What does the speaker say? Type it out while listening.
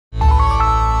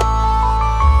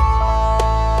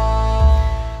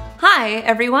Hi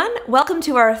everyone, welcome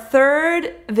to our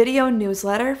third video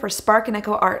newsletter for Spark and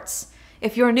Echo Arts.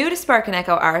 If you're new to Spark and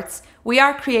Echo Arts, we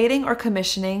are creating or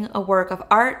commissioning a work of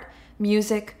art,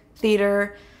 music,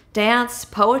 theater, dance,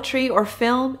 poetry, or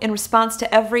film in response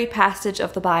to every passage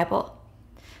of the Bible.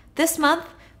 This month,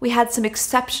 we had some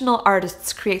exceptional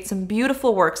artists create some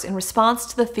beautiful works in response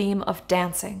to the theme of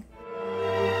dancing.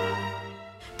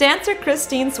 Dancer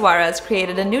Christine Suarez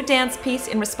created a new dance piece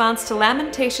in response to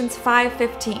Lamentations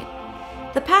 5:15.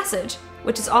 The passage,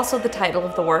 which is also the title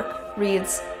of the work,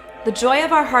 reads, "The joy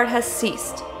of our heart has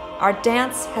ceased. Our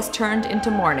dance has turned into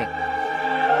mourning."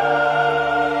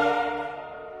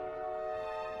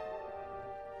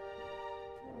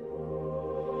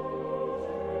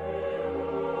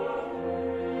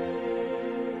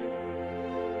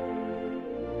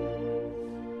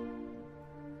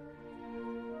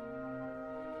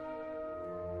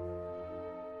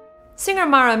 Singer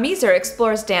Marriner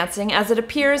explores dancing as it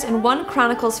appears in 1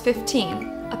 Chronicles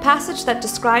 15, a passage that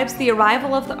describes the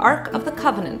arrival of the Ark of the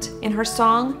Covenant in her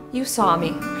song, "You Saw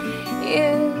Me."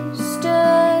 You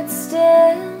stood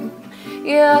still,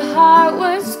 your heart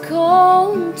was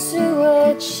cold to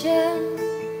a chill.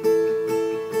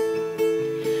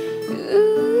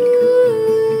 Ooh,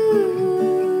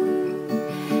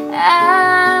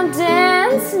 I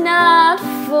dance not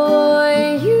for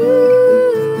you.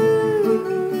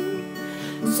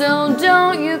 So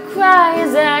don't you cry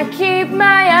as I keep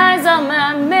my eyes on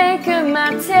my maker,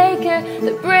 my taker,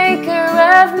 the breaker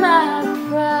of my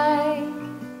pride.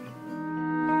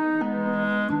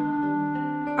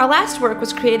 Our last work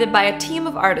was created by a team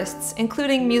of artists,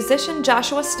 including musician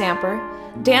Joshua Stamper,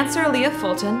 dancer Leah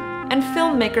Fulton, and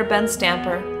filmmaker Ben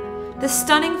Stamper. This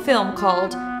stunning film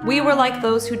called "We Were Like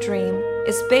Those Who Dream"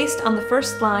 is based on the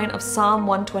first line of Psalm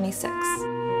 126.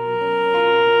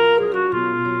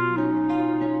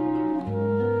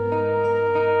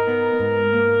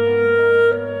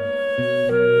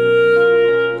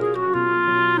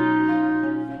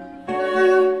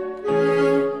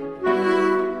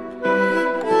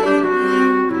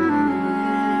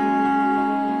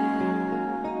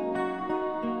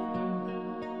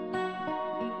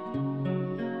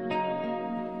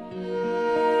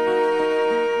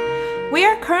 We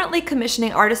are currently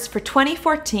commissioning artists for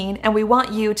 2014, and we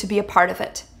want you to be a part of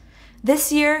it.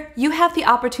 This year, you have the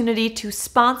opportunity to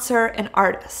sponsor an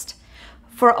artist.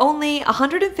 For only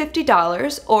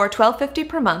 $150 or $12.50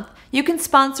 per month, you can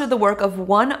sponsor the work of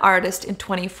one artist in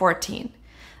 2014.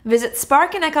 Visit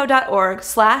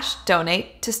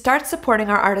sparkandecho.org/donate to start supporting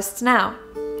our artists now.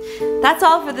 That's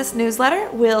all for this newsletter.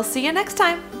 We'll see you next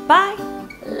time. Bye!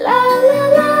 La, la,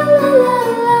 la, la, la,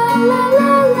 la, la.